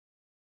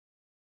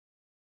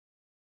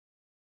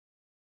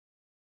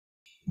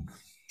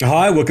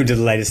Hi, welcome to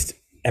the latest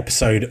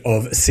episode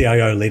of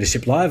CIO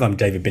Leadership Live. I'm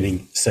David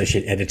Binning,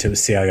 Associate Editor of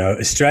CIO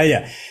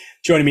Australia.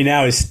 Joining me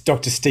now is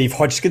Dr. Steve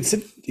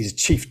Hodgkinson. He's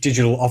Chief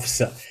Digital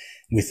Officer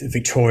with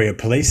Victoria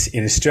Police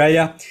in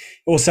Australia.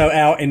 Also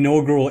our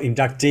inaugural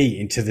inductee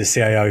into the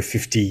CIO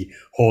 50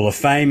 Hall of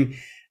Fame.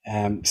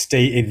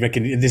 Steve,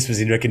 this was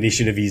in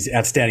recognition of his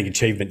outstanding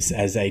achievements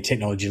as a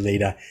technology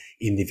leader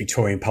in the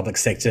Victorian public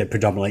sector,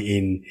 predominantly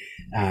in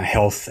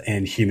health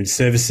and human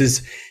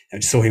services. I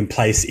saw him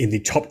place in the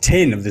top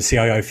 10 of the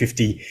CIO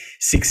 50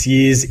 6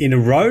 years in a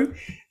row.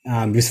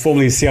 He was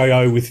formerly the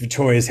CIO with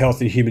Victoria's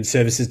Health and Human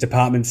Services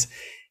departments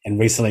and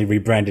recently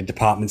rebranded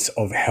Departments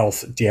of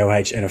Health,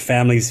 DOH and of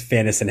Families,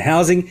 Fairness and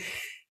Housing.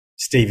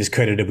 Steve is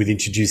credited with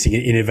introducing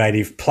an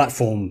innovative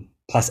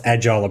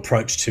platform+agile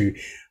approach to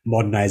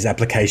modernise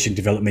application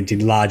development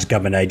in large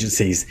government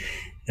agencies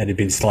that had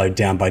been slowed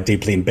down by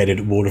deeply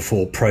embedded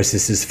waterfall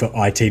processes for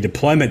IT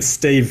deployments.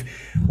 Steve,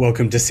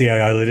 welcome to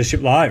CIO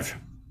Leadership Live.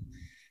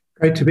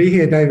 Great to be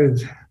here, David.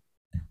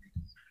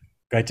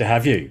 Great to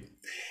have you.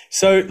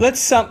 So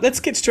let's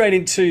get straight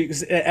into,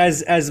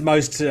 as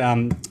most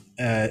other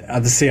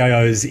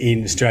CIOs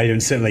in Australia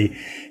and certainly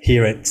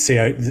here at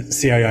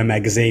CIO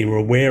Magazine, we're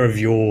aware of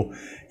your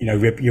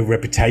your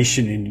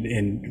reputation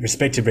and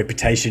respective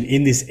reputation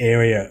in this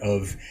area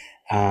of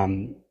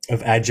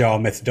agile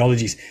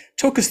methodologies.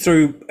 Talk us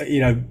through,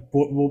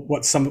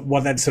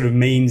 what that sort of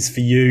means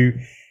for you,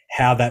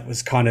 how that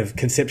was kind of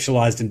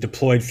conceptualized and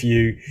deployed for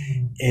you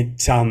in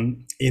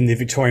the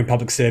Victorian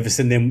Public Service,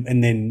 and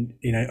then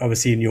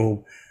obviously in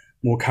your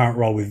more current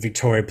role with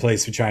Victoria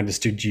Police, which I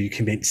understood you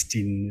commenced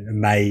in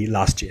May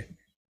last year.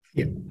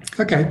 Yeah.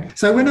 Okay.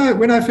 So when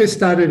I first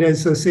started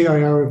as the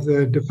CIO of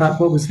the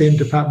what was then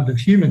Department of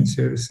Human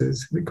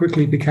Services, it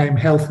quickly became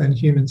Health and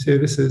Human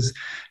Services.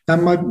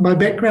 My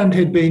background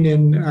had been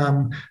in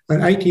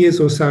about 8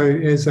 years or so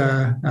as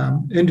a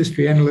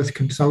industry analyst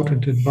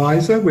consultant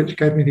advisor, which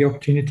gave me the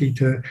opportunity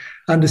to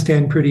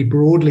understand pretty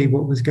broadly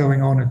what was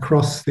going on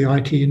across the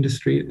IT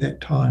industry at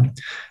that time.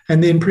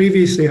 And then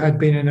previously I'd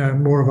been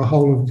in more of a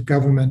whole of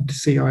government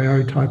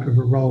CIO type of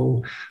a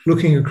role,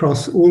 looking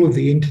across all of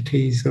the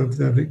entities of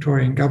the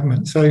Victorian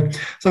government. So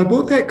I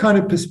brought that kind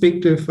of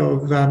perspective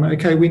of,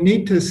 we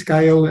need to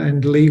scale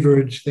and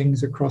leverage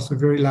things across a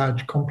very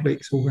large,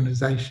 complex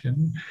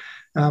organisation.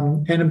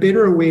 And a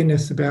better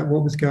awareness about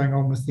what was going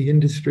on with the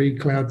industry,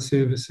 cloud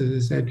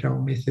services, agile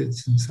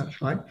methods and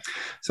such like.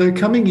 So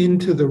coming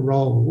into the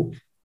role,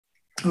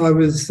 I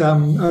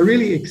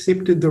really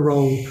accepted the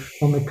role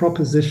on the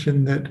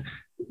proposition that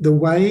the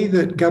way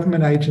that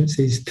government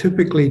agencies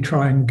typically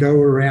try and go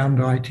around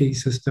IT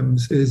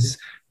systems is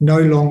no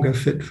longer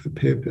fit for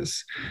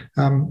purpose.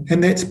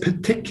 And that's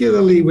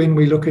particularly when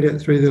we look at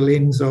it through the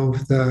lens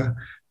of the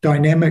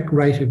dynamic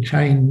rate of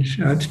change.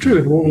 It's true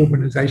in all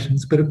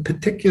organisations, but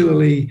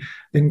particularly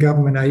in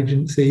government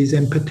agencies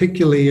and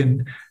particularly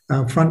in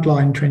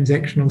frontline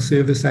transactional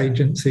service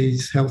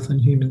agencies, health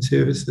and human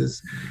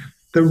services.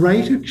 The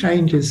rate of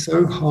change is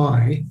so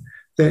high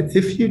that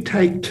if you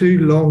take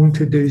too long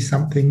to do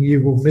something,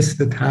 you will miss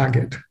the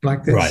target.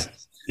 Like that's right.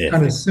 Yeah.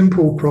 Kind of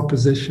simple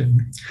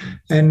proposition.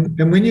 And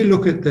when you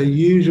look at the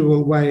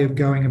usual way of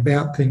going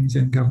about things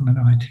in government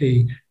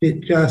IT,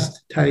 it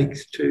just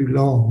takes too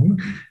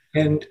long.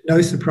 And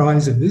no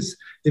surprises,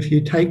 if you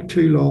take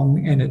too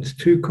long and it's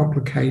too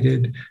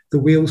complicated, the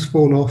wheels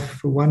fall off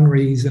for one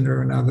reason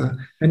or another.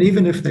 And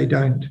even if they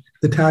don't,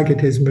 the target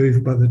has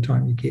moved by the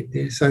time you get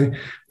there. So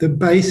the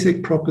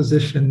basic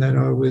proposition that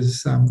I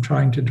was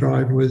trying to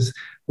drive was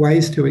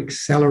ways to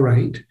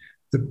accelerate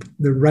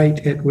the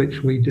rate at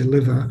which we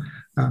deliver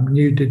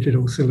new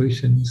digital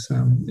solutions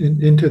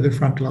into the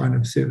front line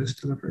of service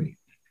delivery.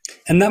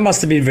 And that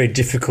must have been very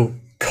difficult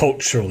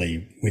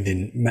culturally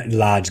within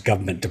large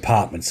government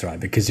departments, right?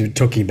 Because you're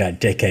talking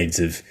about decades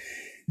of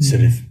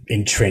sort of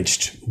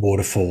entrenched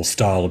waterfall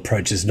style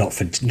approaches,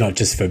 not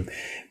just for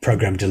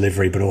program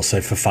delivery, but also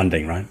for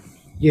funding, right?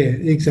 Yeah,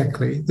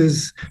 exactly.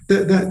 There's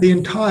the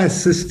entire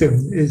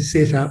system is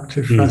set up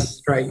to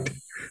frustrate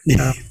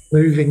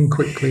moving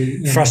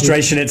quickly.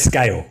 Frustration at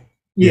scale.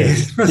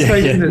 Yes,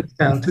 frustration at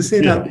scale. To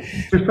set up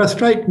to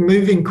frustrate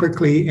moving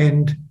quickly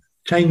and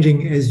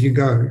changing as you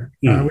go,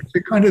 which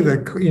are kind of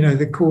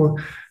the core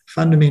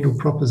fundamental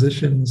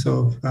propositions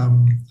of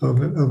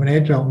an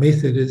agile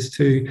method, is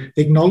to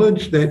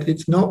acknowledge that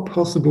it's not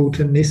possible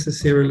to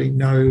necessarily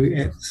know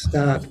at the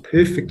start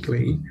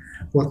perfectly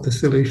what the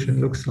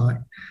solution looks like.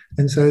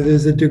 And so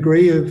there's a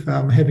degree of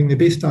having the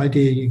best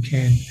idea you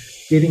can,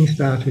 getting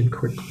started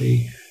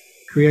quickly,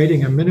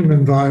 creating a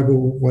minimum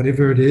viable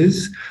whatever it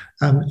is,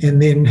 and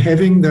then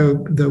having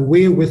the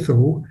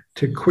wherewithal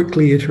to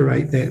quickly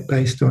iterate that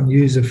based on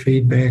user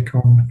feedback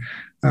on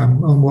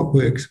what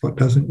works, what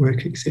doesn't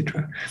work,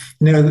 etc.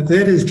 Now,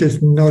 that is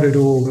just not at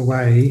all the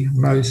way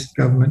most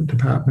government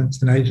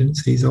departments and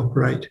agencies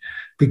operate,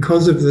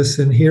 because of this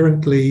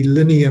inherently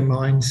linear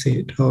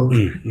mindset of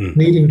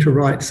needing to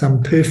write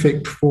some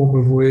perfect form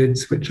of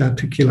words which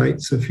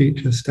articulates a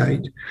future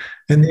state,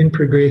 and then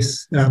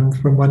progress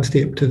from one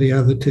step to the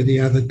other, to the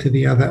other, to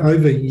the other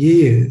over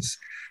years.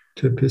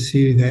 to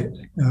pursue that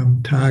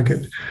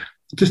target.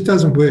 It just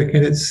doesn't work,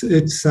 and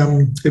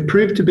it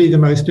proved to be the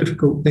most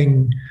difficult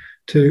thing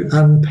to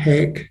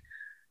unpack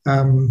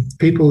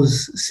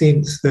people's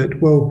sense that,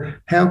 well,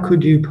 how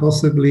could you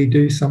possibly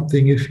do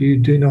something if you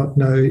do not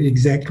know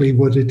exactly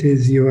what it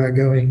is you are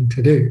going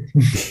to do?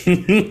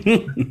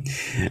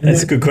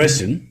 That's a good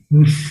question.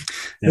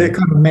 That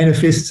kind of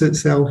manifests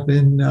itself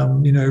in,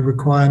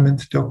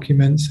 requirements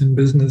documents and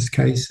business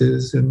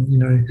cases and,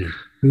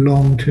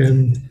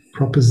 long-term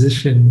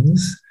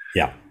propositions.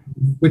 Yeah.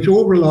 Which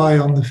all rely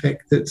on the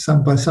fact that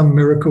by some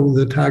miracle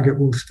the target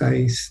will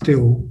stay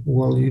still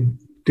while you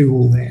do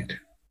all that.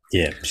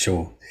 Yeah,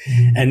 sure.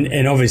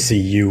 And obviously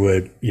you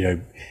were,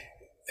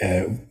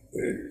 a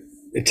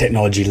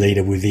technology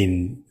leader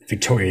within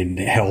Victorian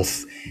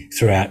health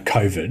throughout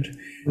COVID.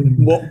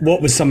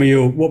 What were some of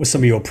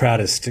your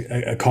proudest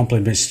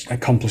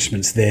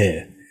accomplishments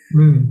there?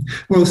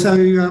 Well, so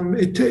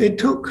it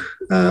took.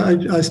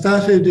 I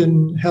started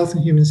in health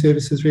and human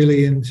services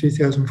really in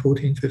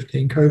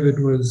 2014-15. COVID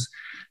was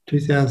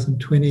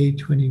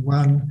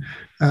 2020-21,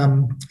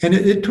 and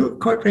it took,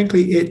 quite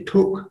frankly,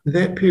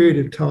 that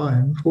period of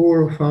time,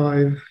 4 or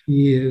 5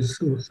 years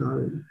or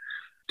so,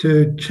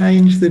 to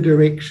change the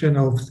direction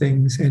of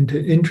things and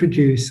to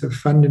introduce a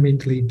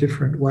fundamentally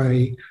different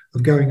way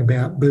of going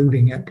about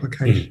building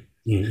applications.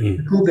 I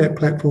call that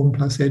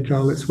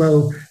platform+agile. It's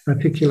well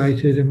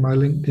articulated in my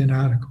LinkedIn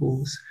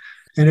articles.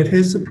 And it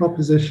has the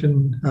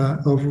proposition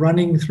of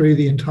running through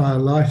the entire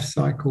life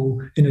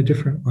cycle in a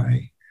different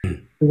way.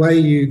 The way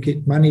you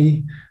get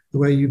money, the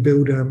way you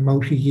build a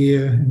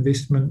multi-year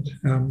investment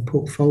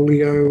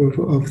portfolio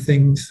of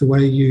things, the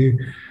way you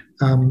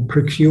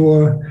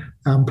procure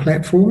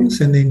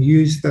platforms and then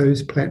use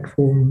those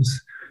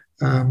platforms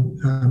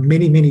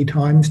many, many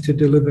times to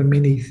deliver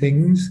many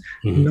things,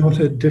 not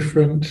a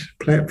different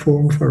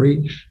platform for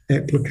each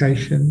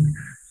application,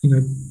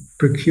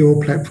 procure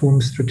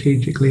platforms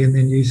strategically and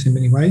then use them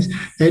in many ways.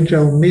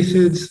 Agile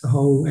methods, the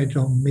whole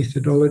agile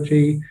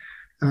methodology,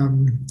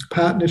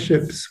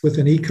 partnerships with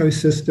an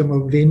ecosystem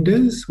of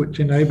vendors which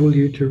enable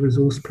you to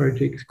resource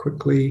projects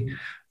quickly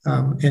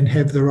and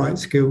have the right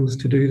skills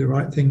to do the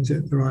right things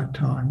at the right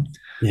time.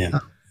 Yeah.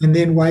 And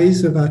then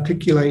ways of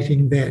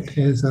articulating that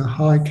as a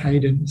high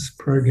cadence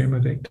program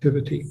of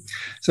activity.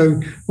 So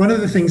one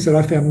of the things that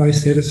I found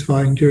most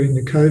satisfying during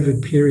the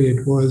COVID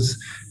period was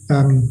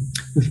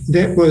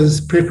that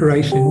was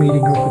preparation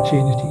meeting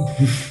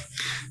opportunity.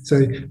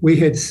 So we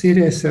had set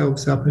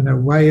ourselves up in a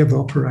way of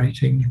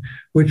operating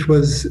which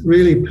was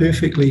really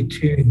perfectly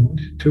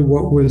tuned to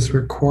what was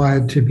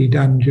required to be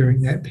done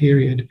during that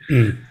period,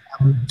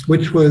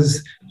 which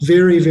was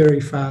very,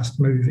 very fast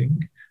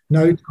moving.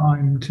 No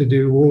time to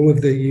do all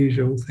of the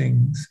usual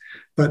things,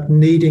 but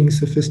needing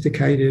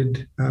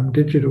sophisticated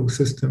digital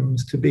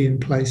systems to be in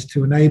place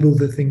to enable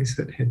the things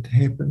that had to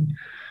happen.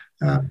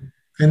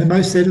 And the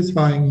most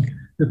satisfying,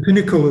 the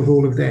pinnacle of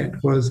all of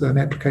that was an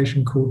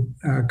application called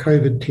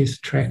COVID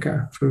Test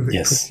Tracker for Victoria.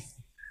 Yes.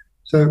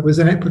 So it was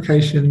an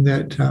application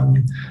that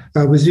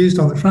was used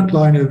on the front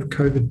line of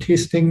COVID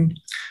testing,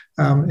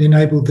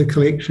 enabled the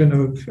collection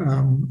of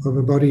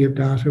a body of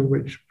data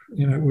which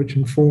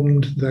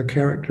informed the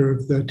character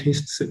of the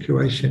test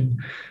situation,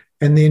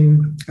 and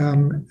then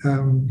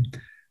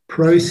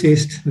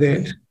processed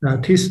that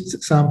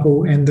test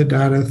sample and the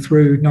data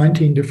through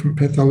 19 different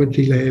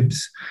pathology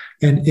labs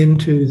and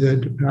into the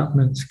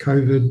department's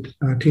COVID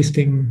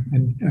testing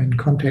and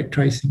contact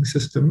tracing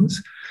systems.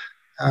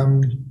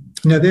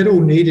 Now, that all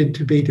needed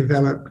to be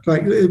developed.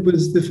 Like, it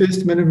was the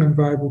first minimum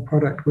viable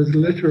product was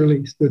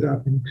literally stood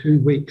up in 2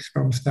 weeks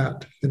from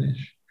start to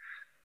finish.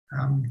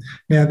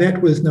 Now,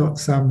 that was not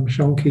some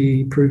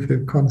shonky proof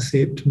of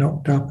concept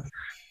knocked up,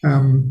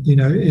 in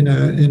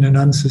an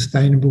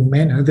unsustainable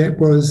manner. That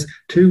was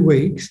 2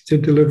 weeks to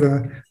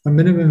deliver a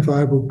minimum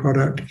viable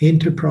product,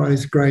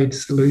 enterprise-grade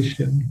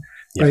solution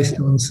based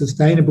on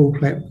sustainable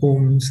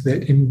platforms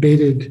that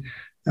embedded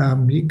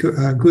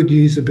good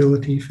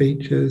usability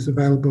features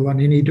available on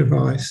any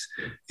device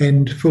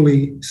and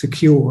fully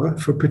secure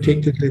for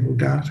protected level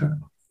data.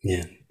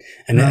 Yeah,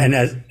 and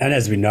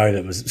as we know,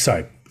 that was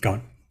sorry. Go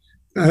on.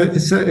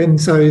 So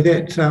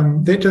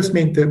that just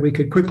meant that we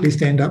could quickly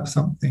stand up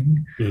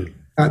something,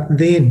 but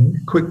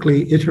then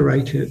quickly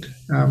iterate it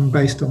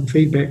based on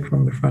feedback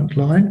from the front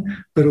line,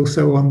 but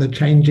also on the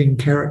changing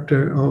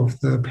character of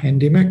the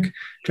pandemic,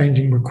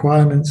 changing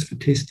requirements for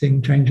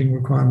testing, changing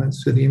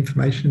requirements for the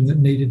information that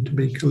needed to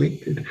be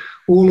collected,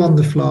 all on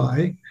the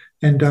fly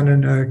and done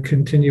in a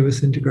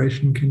continuous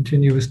integration,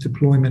 continuous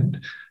deployment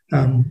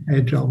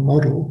agile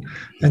model.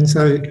 And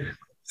so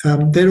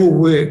that all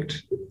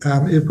worked.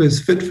 It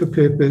was fit for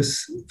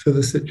purpose for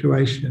the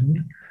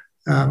situation,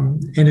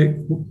 and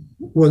it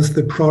was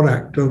the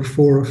product of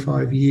 4 or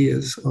 5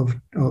 years of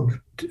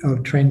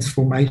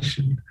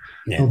transformation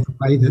of the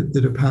way that the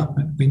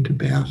department went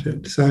about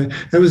it. So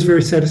it was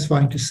very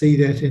satisfying to see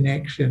that in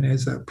action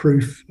as a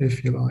proof,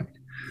 if you like,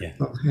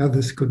 of how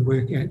this could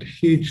work at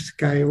huge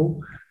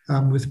scale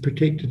with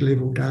protected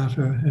level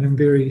data and in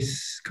very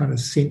kind of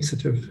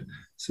sensitive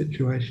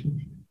situation.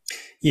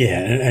 Yeah,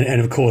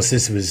 and of course,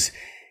 this was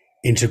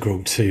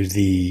integral to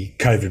the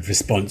COVID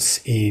response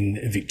in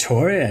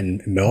Victoria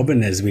and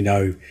Melbourne. As we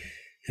know,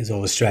 as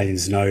all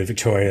Australians know,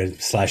 Victoria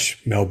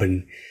 /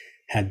 Melbourne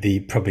had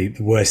probably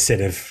the worst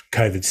set of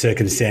COVID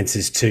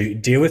circumstances to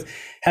deal with.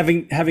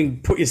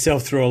 Having put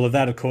yourself through all of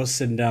that, of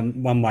course, and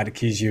one might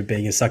accuse you of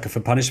being a sucker for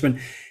punishment,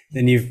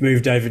 then you've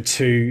moved over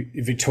to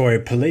Victoria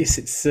Police.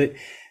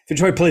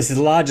 Victoria Police is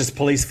the largest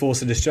police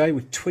force in Australia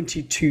with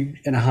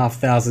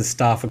 22,500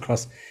 staff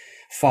across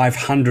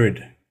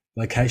 500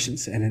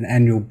 locations and an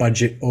annual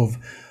budget of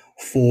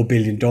 $4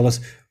 billion.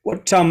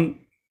 What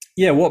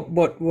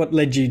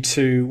led you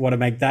to want to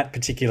make that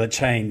particular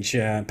change,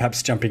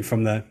 perhaps jumping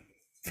from the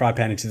fry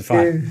pan into the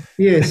fire?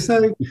 Yeah.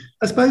 So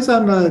I suppose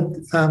I'm a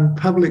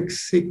public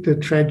sector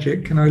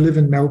tragic, and I live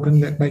in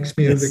Melbourne. That makes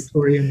me a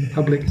Victorian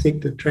public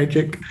sector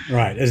tragic.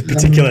 Right, as a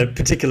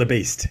particular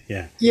beast.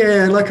 Yeah.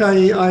 Yeah, like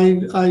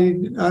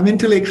I'm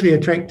intellectually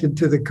attracted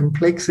to the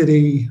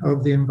complexity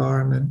of the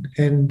environment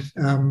and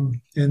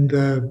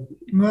the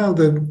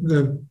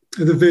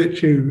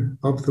virtue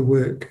of the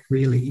work.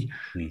 Really,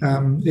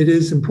 it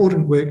is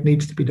important work.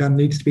 Needs to be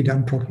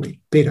done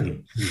properly, better.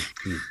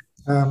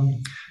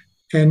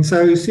 And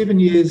so 7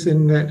 years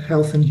in that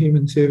health and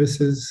human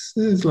services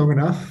is long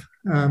enough.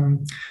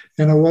 And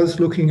I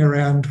was looking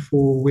around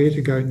for where to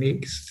go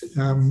next.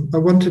 I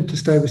wanted to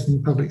stay within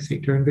the public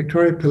sector, and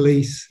Victoria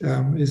Police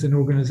is an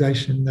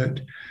organisation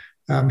that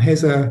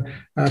has a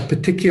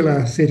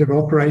particular set of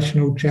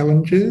operational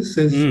challenges,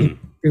 as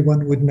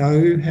everyone would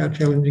know how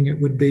challenging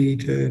it would be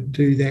to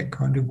do that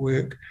kind of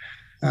work.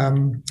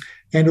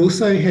 And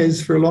also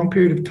has, for a long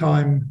period of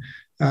time,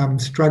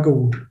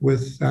 struggled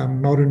with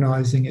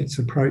modernising its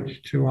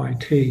approach to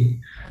IT,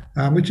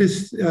 which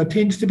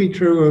tends to be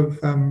true of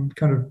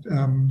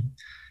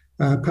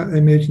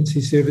emergency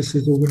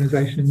services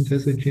organisations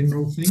as a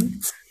general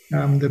thing.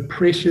 The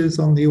pressures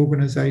on the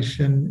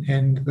organisation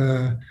and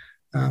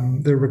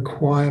the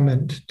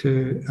requirement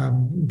to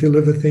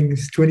deliver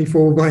things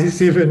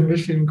 24/7,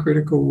 mission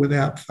critical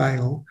without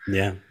fail.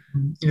 Yeah.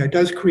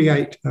 Does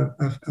create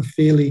a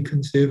fairly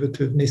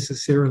conservative,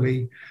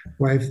 necessarily,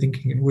 way of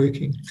thinking and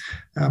working.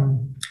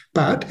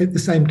 But at the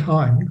same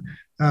time,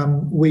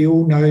 we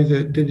all know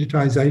that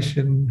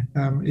digitisation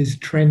is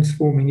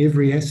transforming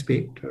every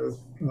aspect of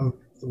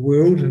the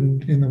world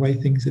and in the way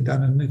things are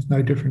done, and it's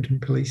no different in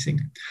policing.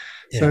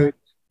 Yeah. So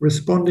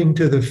responding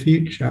to the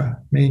future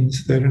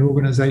means that an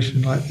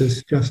organisation like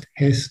this just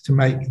has to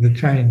make the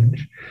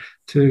change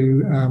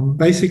to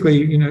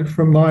basically,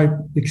 from my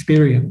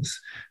experience,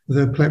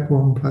 the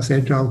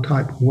platform+agile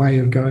type way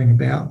of going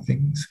about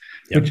things,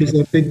 which is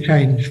a big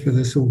change for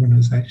this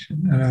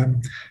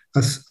organisation.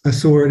 I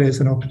saw it as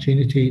an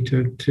opportunity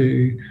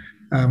to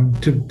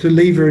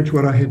leverage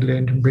what I had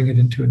learned and bring it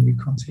into a new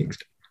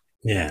context.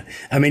 Yeah,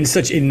 I mean,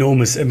 such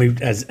enormous. I mean,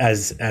 as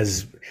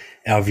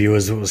our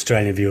viewers or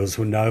Australian viewers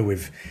will know,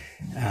 we've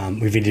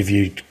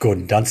interviewed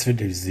Gordon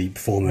Dunsford, who's the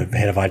former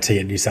head of IT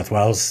at New South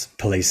Wales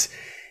Police,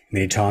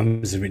 many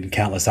times, and written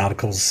countless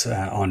articles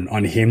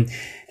on him.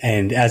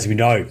 And as we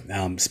know,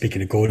 speaking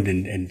to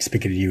Gordon and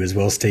speaking to you as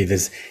well, Steve,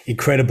 there's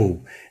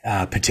incredible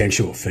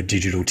potential for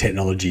digital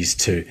technologies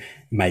to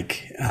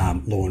make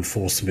law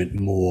enforcement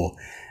more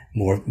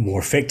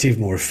effective,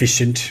 more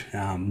efficient,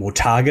 more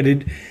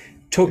targeted.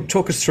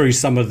 Talk us through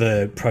some of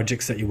the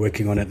projects that you're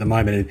working on at the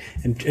moment,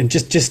 and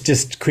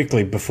just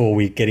quickly before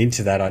we get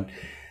into that,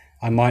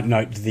 I might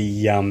note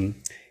the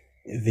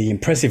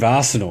impressive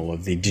arsenal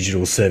of the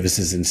digital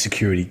services and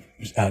security,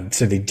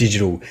 so the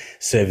digital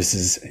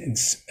services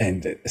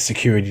and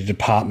security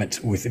department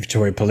with the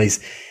Victoria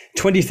Police.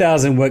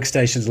 20,000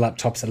 workstations,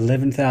 laptops,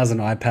 11,000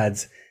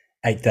 iPads,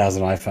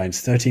 8,000 iPhones,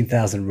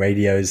 13,000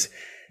 radios,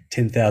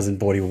 10,000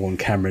 body-worn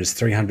cameras,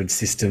 300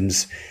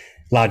 systems,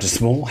 large or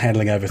small,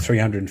 handling over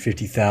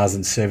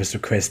 350,000 service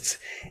requests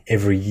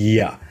every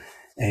year,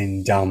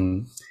 and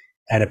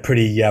a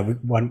pretty,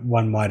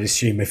 one might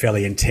assume, a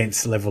fairly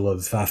intense level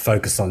of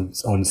focus on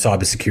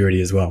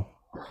cybersecurity as well.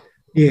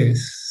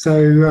 Yes.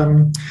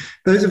 So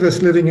those of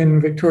us living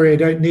in Victoria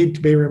don't need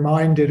to be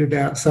reminded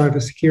about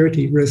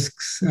cybersecurity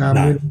risks.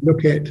 No. We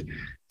look at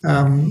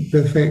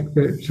the fact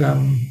that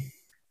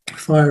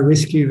Fire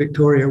Rescue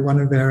Victoria, one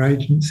of our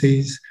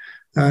agencies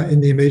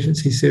in the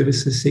emergency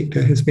services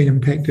sector, has been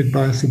impacted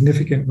by a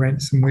significant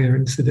ransomware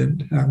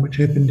incident, which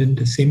happened in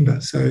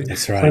December. So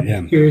that's right.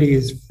 Cybersecurity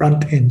is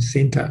front and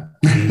centre.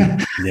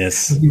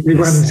 Yes.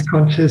 Everyone's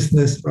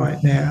consciousness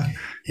right now.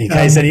 In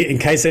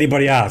case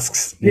anybody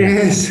asks. Yeah.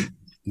 Yes.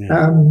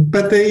 Yeah.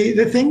 But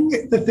the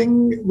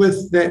thing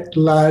with that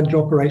large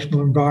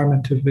operational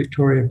environment of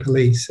Victoria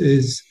Police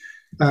is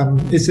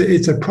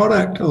it's a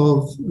product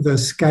of the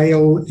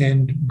scale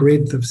and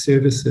breadth of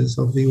services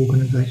of the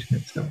organisation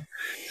itself.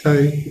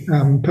 So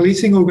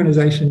policing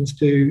organisations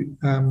do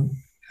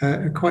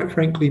a quite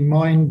frankly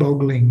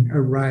mind-boggling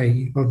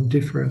array of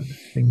different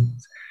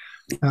things.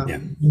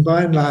 And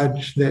by and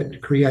large,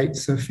 that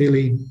creates a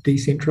fairly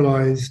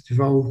decentralised,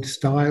 evolved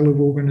style of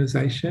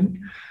organisation.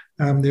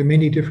 There are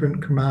many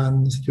different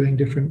commands doing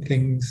different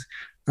things.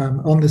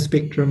 on the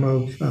spectrum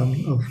of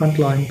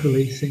frontline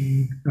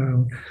policing,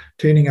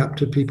 turning up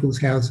to people's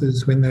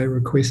houses when they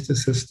request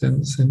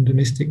assistance in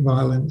domestic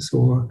violence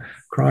or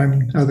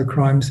other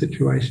crime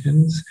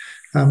situations,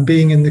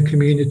 being in the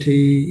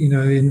community,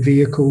 in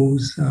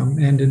vehicles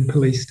and in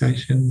police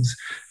stations,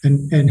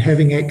 and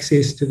having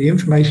access to the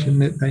information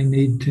that they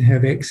need to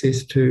have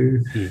access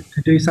to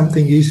do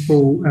something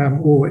useful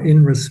or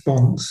in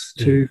response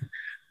to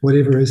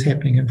whatever is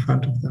happening in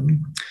front of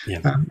them.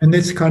 And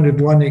that's kind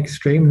of one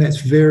extreme.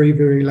 That's very,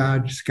 very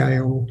large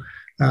scale,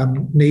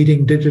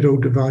 needing digital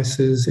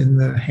devices in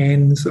the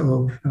hands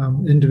of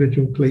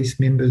individual police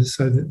members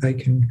so that they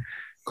can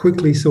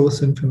quickly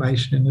source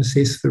information and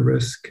assess the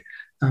risk,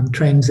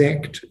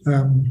 transact,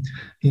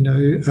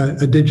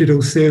 a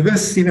digital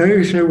service,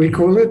 shall we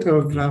call it,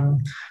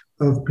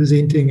 of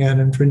presenting an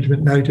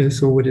infringement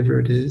notice or whatever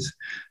it is,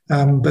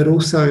 but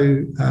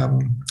also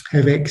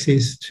have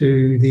access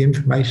to the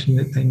information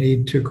that they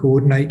need to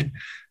coordinate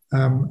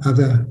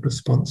other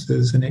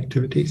responses and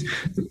activities,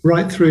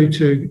 right through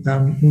to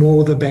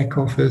more the back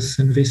office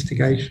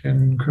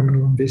investigation,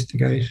 criminal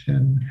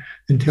investigation,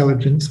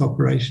 intelligence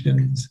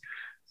operations,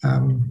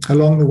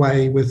 along the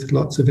way with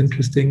lots of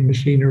interesting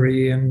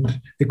machinery and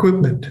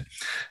equipment.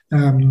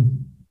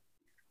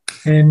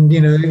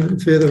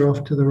 And, further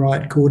off to the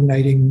right,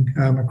 coordinating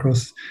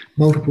across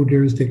multiple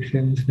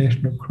jurisdictions,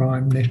 national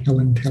crime, national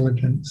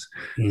intelligence,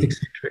 et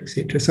cetera, et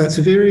cetera. So it's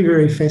a very,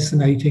 very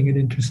fascinating and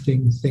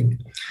interesting thing.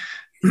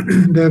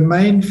 The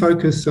main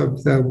focus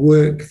of the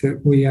work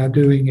that we are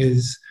doing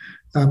is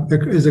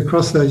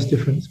across those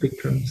different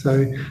spectrums.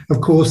 So,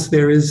 of course,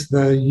 there is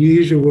the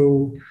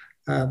usual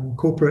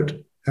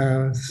corporate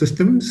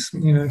systems,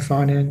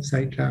 finance,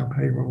 HR,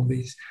 payroll,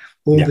 these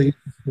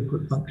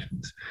corporate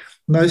functions.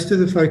 Most of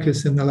the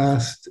focus in the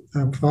last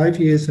 5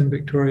 years in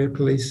Victoria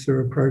Police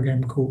through a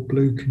program called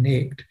Blue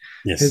Connect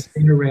has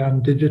been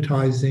around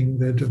digitising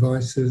the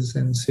devices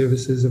and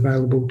services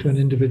available to an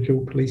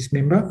individual police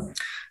member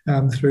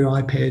through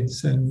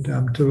iPads and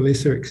to a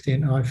lesser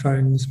extent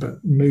iPhones,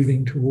 but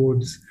moving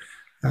towards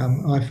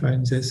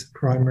iPhones as the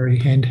primary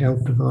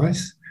handheld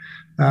device.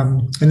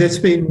 And that's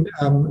been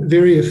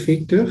very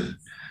effective.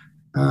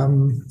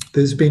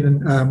 There's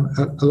been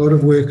a lot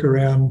of work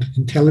around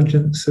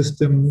intelligence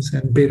systems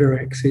and better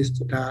access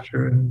to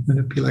data and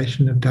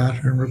manipulation of data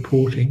and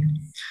reporting.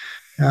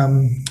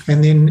 And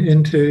then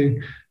into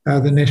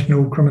the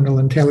National Criminal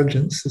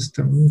Intelligence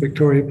System,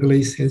 Victoria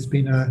Police has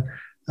been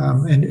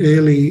an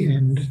early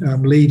and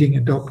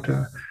leading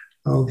adopter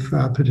of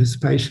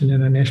participation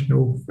in a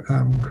national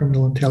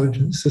criminal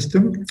intelligence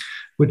system,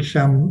 which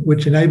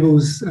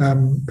enables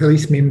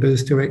police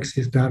members to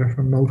access data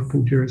from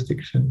multiple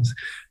jurisdictions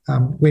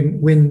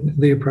when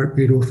the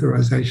appropriate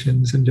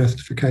authorisations and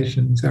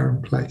justifications are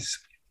in place.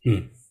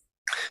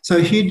 So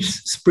a huge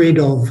spread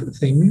of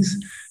things,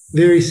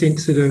 very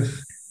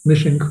sensitive,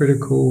 mission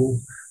critical,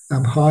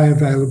 high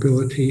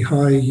availability,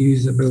 high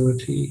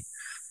usability,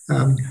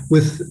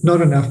 with not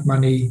enough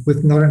money,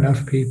 with not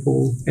enough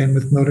people, and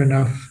with not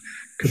enough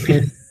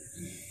capacity.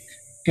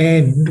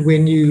 And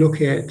when you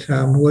look at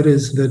what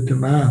is the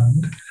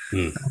demand,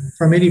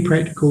 from any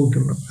practical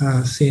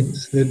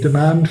sense, the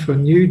demand for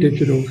new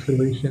digital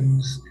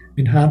solutions,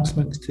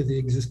 enhancements to the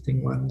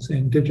existing ones,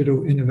 and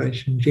digital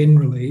innovation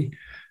generally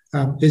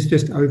is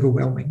just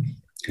overwhelming.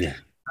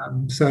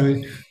 So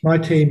my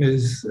team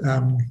is,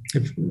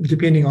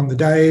 depending on the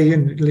day,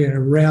 and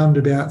around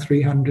about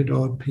 300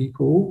 odd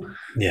people.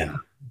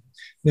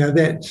 Now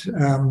that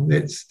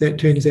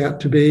turns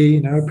out to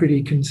be a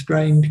pretty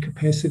constrained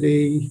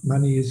capacity.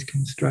 Money is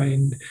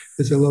constrained.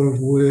 There's a lot of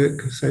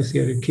work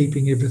associated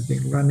keeping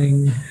everything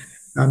running.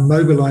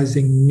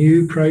 Mobilising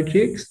new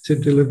projects to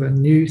deliver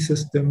new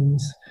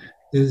systems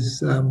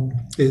is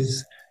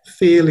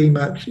fairly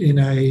much in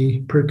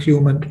a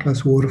procurement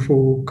plus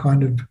waterfall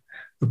kind of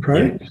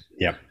approach.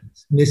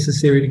 It's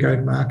necessary to go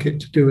to market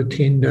to do a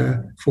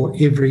tender for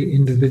every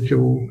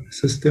individual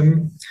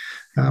system.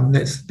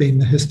 That's been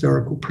the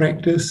historical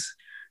practice,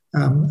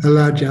 a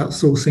large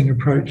outsourcing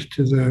approach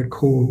to the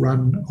core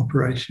run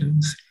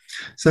operations.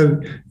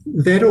 So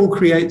that all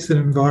creates an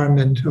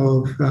environment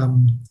of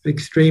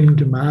extreme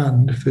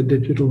demand for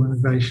digital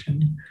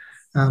innovation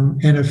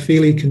and a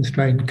fairly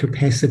constrained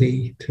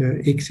capacity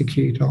to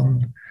execute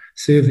on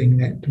serving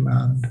that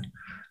demand,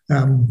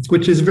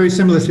 which is a very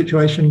similar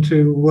situation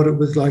to what it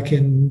was like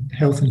in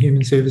health and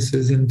human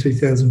services in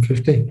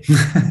 2015.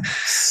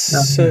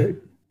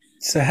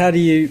 So how do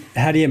you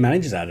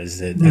manage that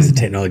as a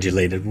technology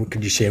leader? What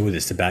could you share with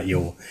us about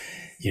your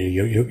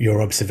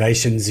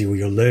observations,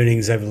 your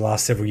learnings over the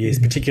last several years,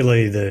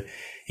 particularly the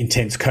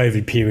intense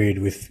COVID period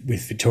with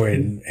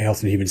Victorian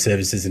Health and Human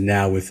Services, and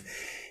now with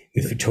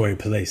Victorian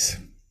Police?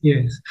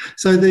 Yes.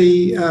 So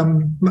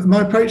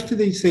my approach to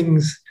these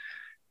things,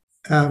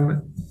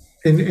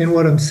 and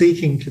what I'm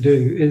seeking to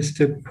do, is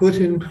to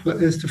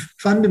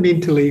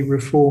fundamentally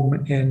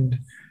reform and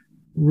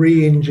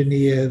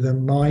re-engineer the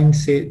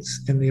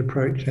mindsets and the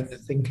approach and the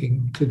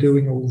thinking to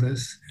doing all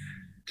this,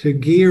 to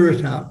gear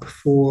it up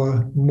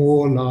for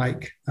more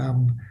like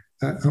an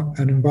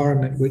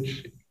environment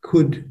which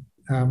could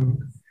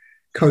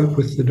cope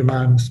with the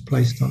demands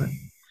placed on it.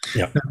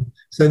 Yeah.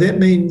 So that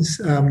means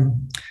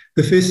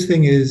the first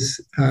thing is,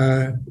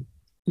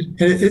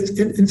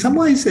 in some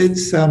ways,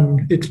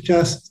 it's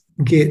just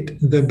get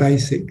the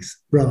basics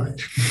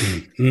right.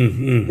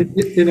 In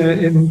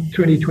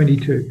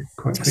 2022,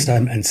 quite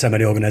frankly. And so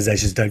many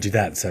organisations don't do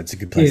that, so it's a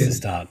good place to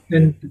start.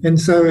 And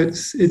so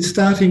it's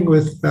starting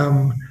with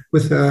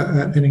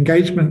an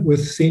engagement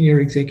with senior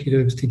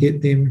executives to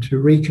get them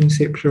to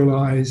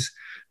reconceptualise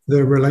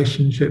the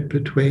relationship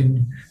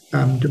between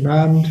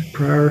demand,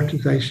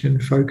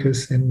 prioritisation,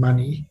 focus, and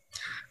money.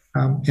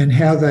 And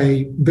how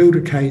they build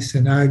a case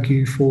and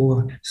argue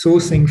for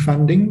sourcing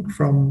funding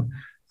from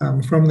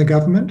the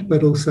government,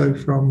 but also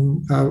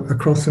from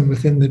across and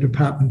within the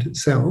department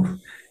itself,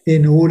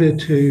 in order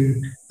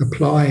to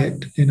apply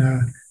it in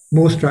a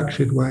more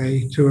structured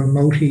way to a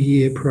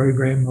multi-year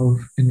program of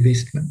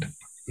investment.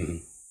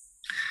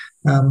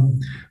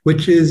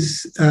 Which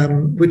is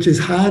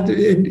hard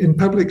in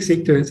public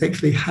sector. It's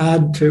actually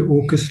hard to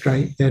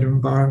orchestrate that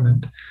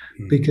environment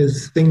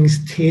because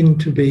things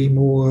tend to be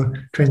more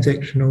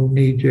transactional,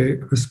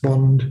 knee-jerk,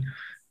 respond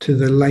to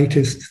the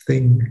latest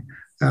thing,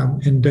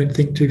 and don't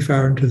think too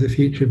far into the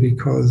future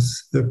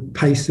because the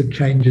pace of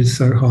change is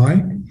so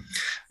high.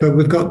 But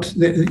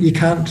you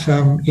can't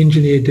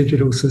engineer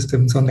digital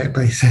systems on that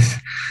basis,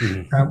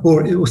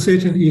 or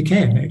certainly you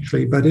can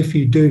actually. But if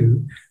you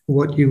do,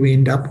 what you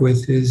end up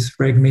with is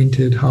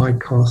fragmented,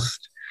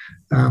 high-cost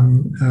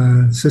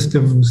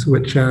systems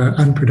which are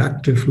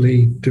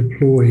unproductively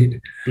deployed.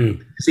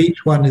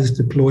 Each one is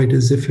deployed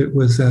as if it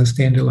was a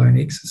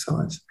standalone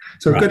exercise.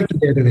 So I've got to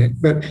get out of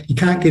that, but you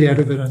can't get out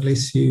of it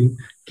unless you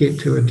get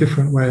to a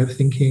different way of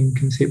thinking,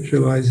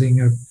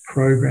 conceptualizing a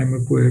program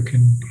of work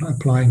and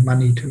applying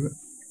money to it.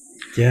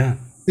 Yeah.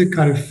 The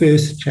kind of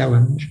first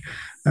challenge.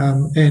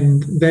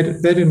 And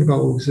that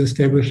involves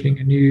establishing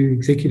a new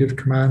executive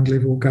command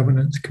level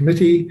governance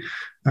committee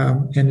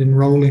and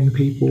enrolling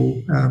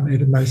people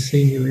at a most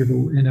senior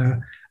level in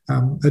a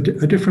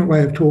different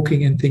way of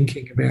talking and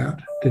thinking about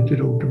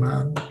digital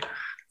demand.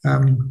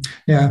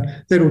 Now,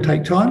 that'll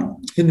take time.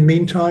 In the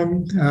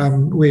meantime,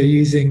 we're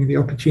using the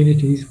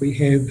opportunities we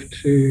have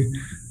to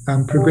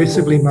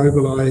progressively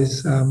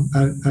mobilise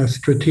a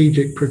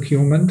strategic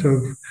procurement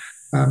of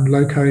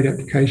low-code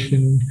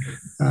application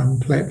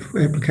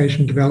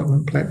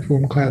development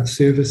platform, cloud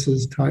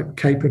services type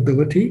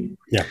capability.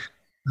 Yeah.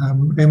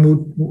 And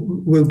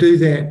we'll do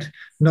that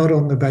not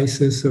on the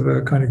basis of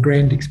a kind of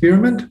grand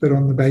experiment, but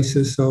on the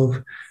basis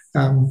of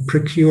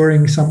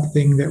procuring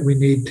something that we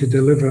need to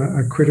deliver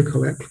a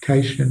critical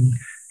application,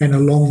 and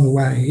along the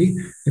way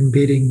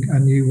embedding a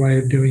new way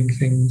of doing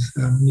things,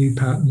 new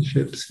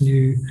partnerships,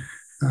 new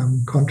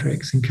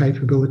contracts and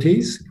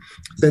capabilities.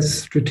 That's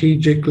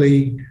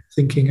strategically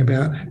thinking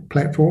about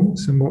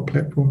platforms and what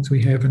platforms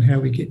we have and how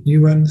we get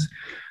new ones.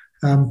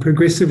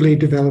 Progressively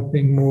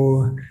developing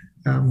more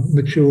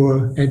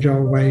mature,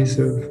 agile ways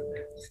of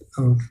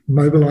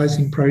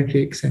mobilising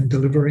projects and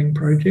delivering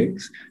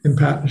projects in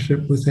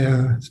partnership with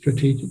our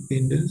strategic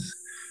vendors.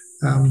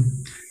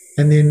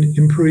 And then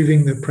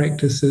improving the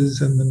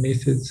practices and the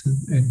methods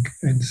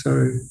and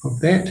so of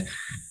that.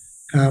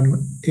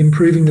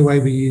 Improving the way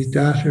we use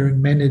data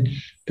and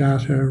manage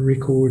data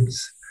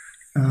records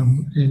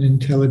and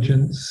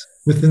intelligence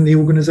within the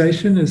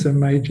organisation is a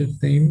major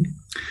theme.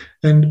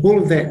 And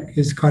all of that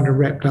is kind of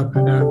wrapped up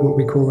in what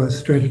we call a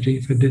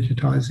strategy for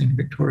digitising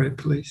Victoria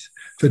Police,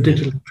 for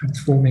digitally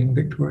transforming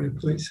Victoria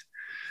Police.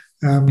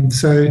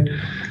 So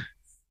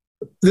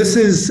this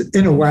is,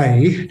 in a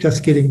way,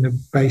 just getting the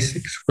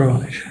basics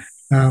right.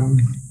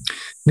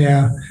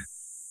 Now,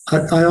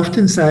 I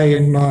often say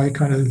in my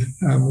kind of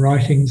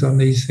writings on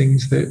these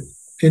things that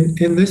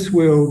in this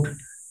world,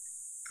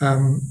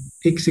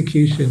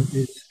 execution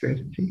is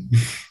strategy.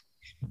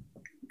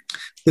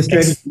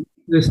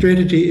 The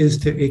strategy is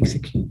to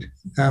execute.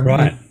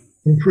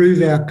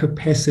 Improve our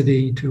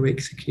capacity to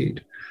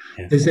execute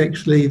is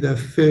actually the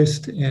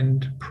first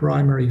and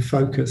primary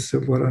focus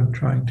of what I'm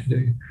trying to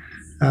do.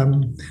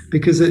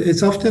 Because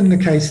it's often the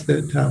case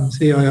that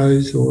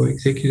CIOs or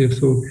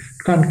executives will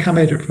kind of come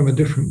at it from a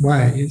different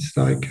way. It's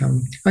like,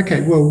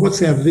 okay, well,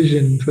 what's our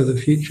vision for the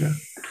future?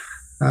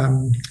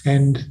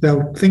 And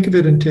they'll think of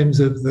it in terms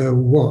of the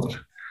what.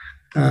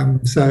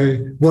 So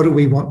what do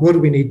we want? What do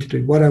we need to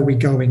do? What are we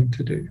going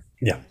to do?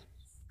 Yeah.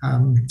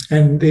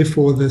 And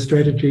therefore the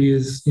strategy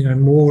is,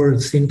 more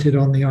centered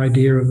on the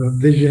idea of a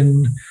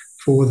vision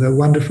for the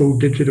wonderful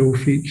digital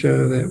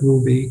future that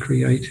will be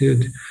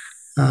created.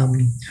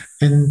 And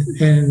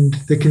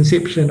the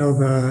conception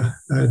of a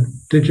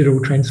digital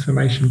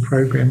transformation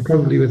program,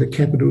 probably with a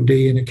capital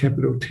D and a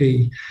capital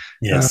T,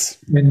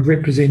 and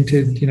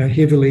represented,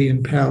 heavily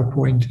in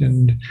PowerPoint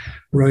and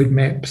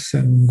roadmaps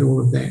and all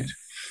of that.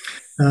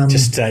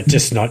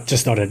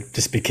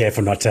 Just be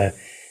careful not to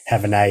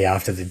have an A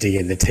after the D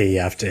and the T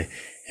after,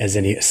 as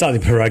any slightly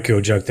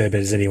parochial joke there, but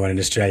as anyone in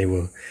Australia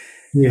will.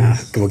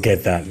 Yes. We'll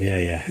get that.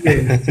 Yeah.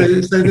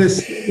 So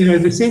this,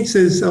 the sense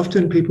is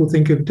often people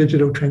think of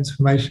digital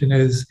transformation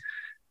as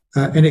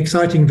an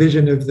exciting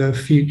vision of the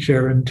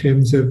future in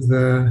terms of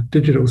the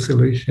digital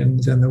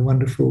solutions and the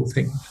wonderful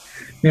things.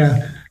 Now,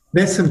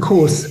 that's, of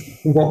course,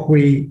 what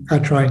we are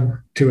trying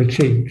to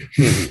achieve.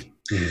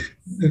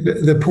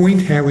 The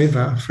point,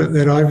 however,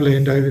 that I've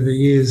learned over the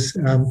years,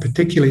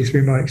 particularly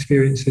through my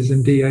experiences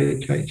in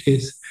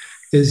DHHS,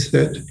 is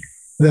that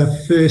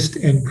the first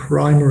and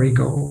primary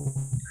goal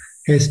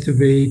has to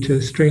be to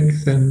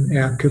strengthen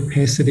our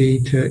capacity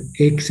to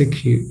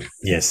execute.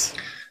 Yes.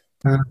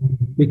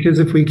 Because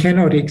if we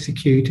cannot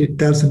execute, it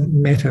doesn't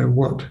matter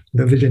what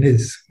the vision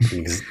is.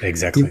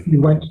 Exactly.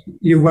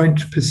 You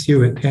won't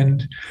pursue it.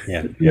 And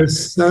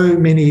there's so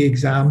many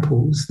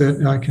examples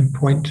that I can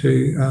point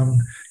to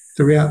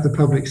throughout the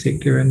public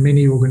sector and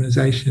many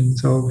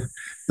organisations of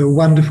the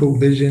wonderful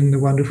vision, the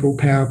wonderful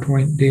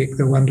PowerPoint deck,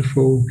 the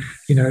wonderful,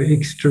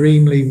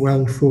 extremely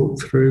well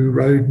thought through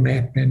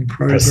roadmap and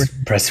program.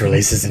 Press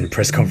releases and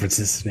press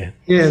conferences.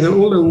 Yeah,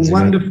 all the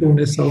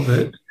wonderfulness of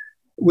it,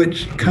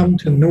 which come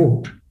to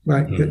naught.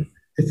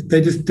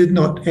 They just did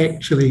not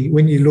actually,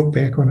 when you look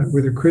back on it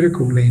with a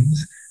critical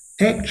lens,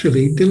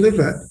 actually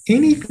deliver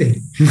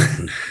anything.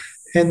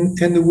 And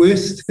the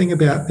worst thing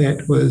about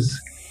that was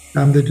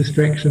the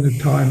distraction of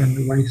time and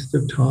the waste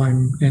of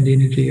time and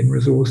energy and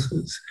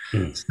resources.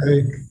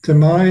 So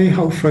my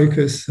whole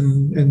focus,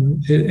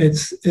 and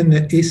it's in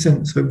the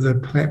essence of the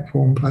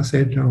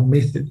platform+agile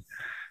method,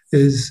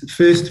 is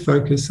first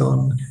focus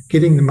on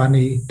getting the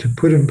money to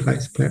put in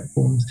place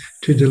platforms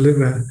to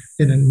deliver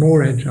in a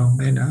more agile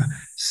manner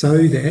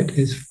so that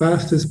as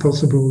fast as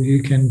possible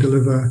you can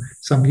deliver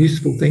some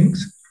useful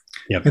things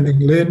and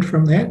then learn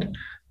from that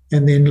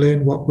and then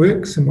learn what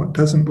works and what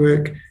doesn't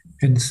work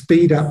and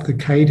speed up the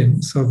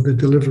cadence of the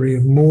delivery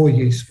of more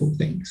useful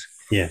things.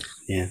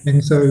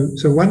 And so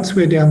once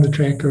we're down the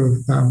track of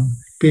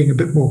being a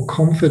bit more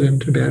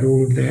confident about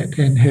all of that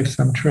and have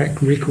some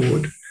track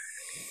record,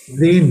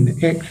 then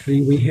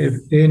actually we have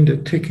earned a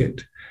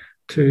ticket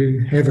to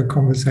have a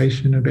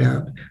conversation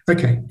about,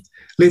 okay,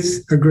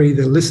 let's agree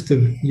the list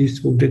of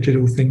useful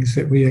digital things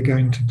that we are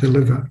going to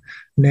deliver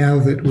now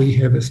that we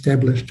have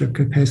established a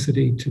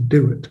capacity to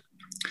do it.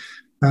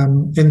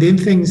 And then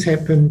things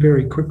happen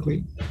very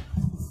quickly.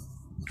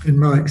 In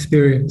my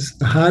experience,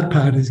 the hard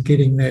part is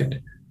getting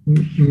that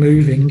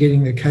moving,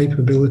 getting the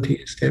capability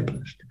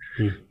established.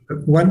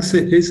 But once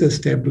it is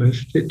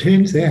established, it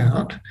turns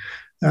out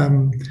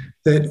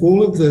that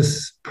all of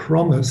this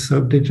promise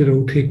of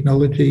digital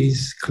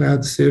technologies,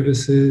 cloud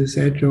services,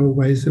 agile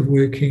ways of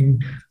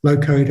working,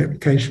 low-code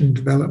application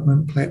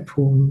development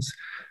platforms,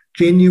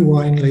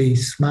 genuinely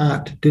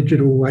smart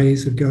digital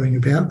ways of going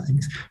about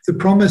things, the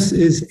promise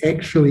is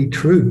actually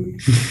true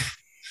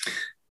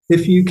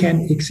if you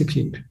can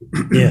execute.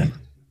 And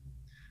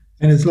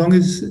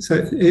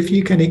if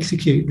you can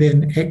execute,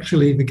 then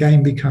actually the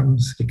game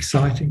becomes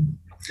exciting.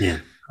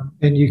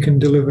 And you can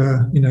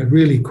deliver,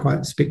 really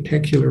quite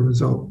spectacular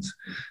results.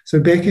 So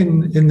back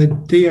in the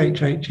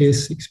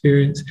DHHS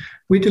experience,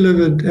 we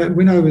delivered,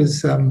 when I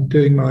was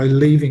doing my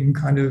leaving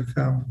kind of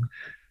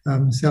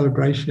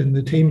celebration,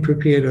 the team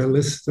prepared a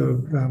list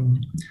of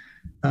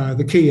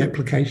the key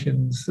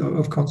applications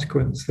of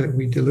consequence that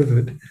we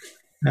delivered.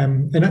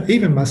 And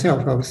even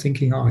myself, I was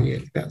thinking,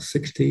 about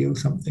 60 or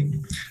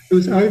something. It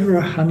was over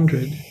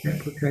 100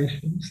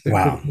 applications that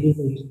were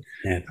delivered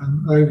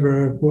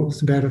over what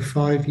was about a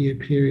 5-year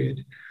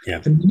period.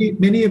 And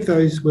many of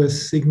those were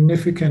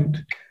significant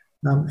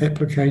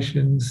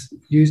applications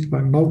used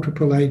by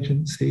multiple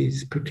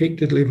agencies,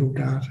 protected level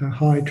data,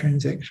 high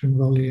transaction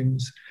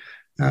volumes,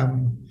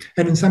 and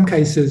in some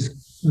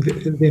cases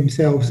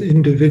themselves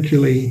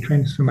individually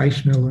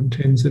transformational in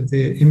terms of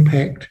their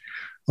impact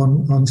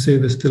on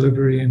service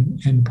delivery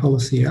and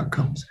policy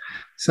outcomes.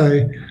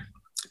 So,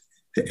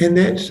 and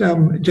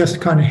that just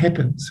kind of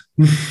happens.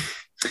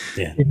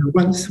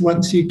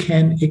 Once you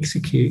can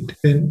execute,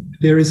 then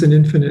there is an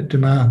infinite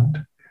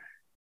demand.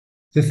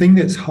 The thing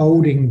that's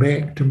holding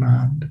back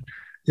demand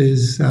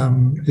is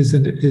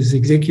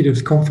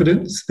executives'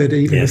 confidence that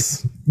even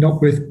it's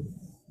not worth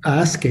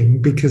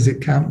asking because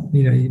it can't,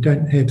 you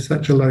don't have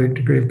such a low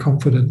degree of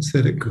confidence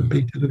that it could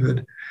be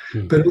delivered.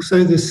 But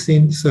also this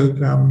sense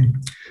of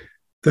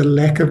the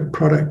lack of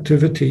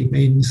productivity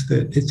means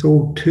that it's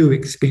all too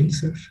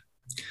expensive.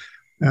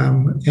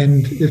 And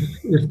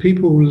if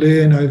people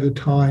learn over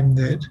time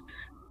that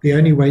the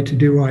only way to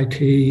do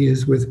IT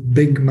is with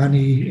big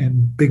money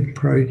and big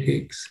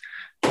projects,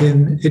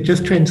 then it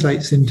just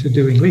translates into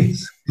doing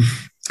less.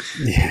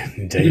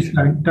 Indeed. You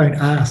just don't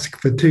ask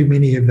for too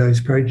many of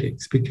those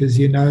projects because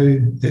you know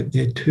that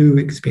they're too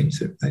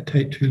expensive. They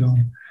take too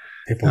long.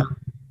 People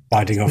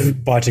biting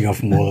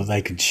off more than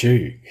they could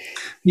chew.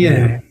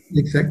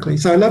 Exactly.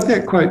 So I love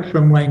that quote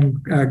from Wayne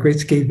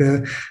Gretzky,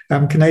 the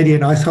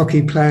Canadian ice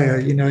hockey player.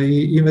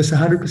 You miss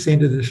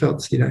 100% of the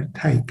shots you don't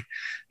take.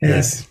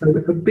 So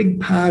a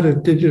big part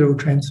of digital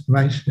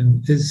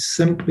transformation is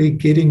simply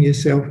getting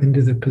yourself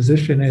into the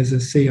position as a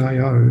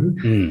CIO.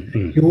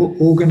 Your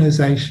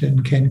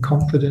organization can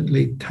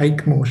confidently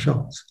take more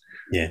shots.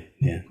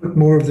 Put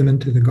more of them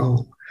into the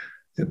goal.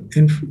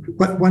 And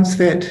once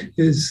that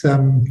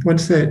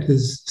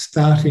is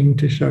starting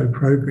to show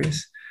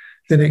progress,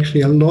 then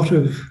actually a lot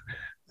of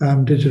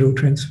digital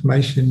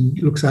transformation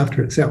looks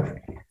after itself,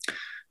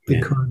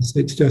 because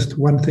it's just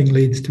one thing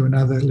leads to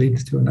another,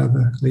 leads to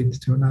another, leads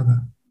to another.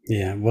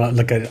 Yeah, well,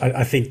 look,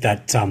 I think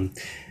that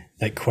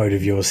that quote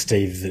of yours,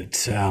 Steve,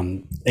 that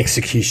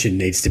execution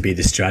needs to be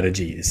the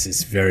strategy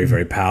is very,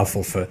 very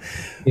powerful for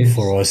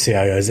all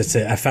CIOs. It's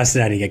a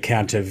fascinating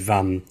account of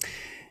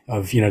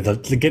Thank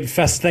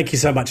you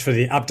so much for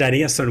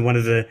updating us on one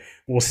of the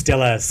more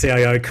stellar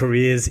CIO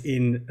careers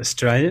in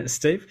Australia,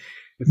 Steve.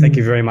 Thank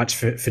you very much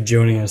for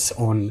joining us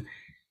on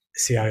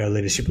CIO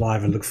Leadership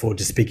Live, and look forward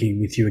to speaking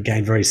with you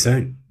again very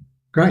soon.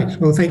 Great.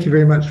 Well, thank you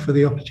very much for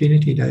the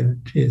opportunity,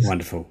 David. Cheers.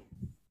 Wonderful.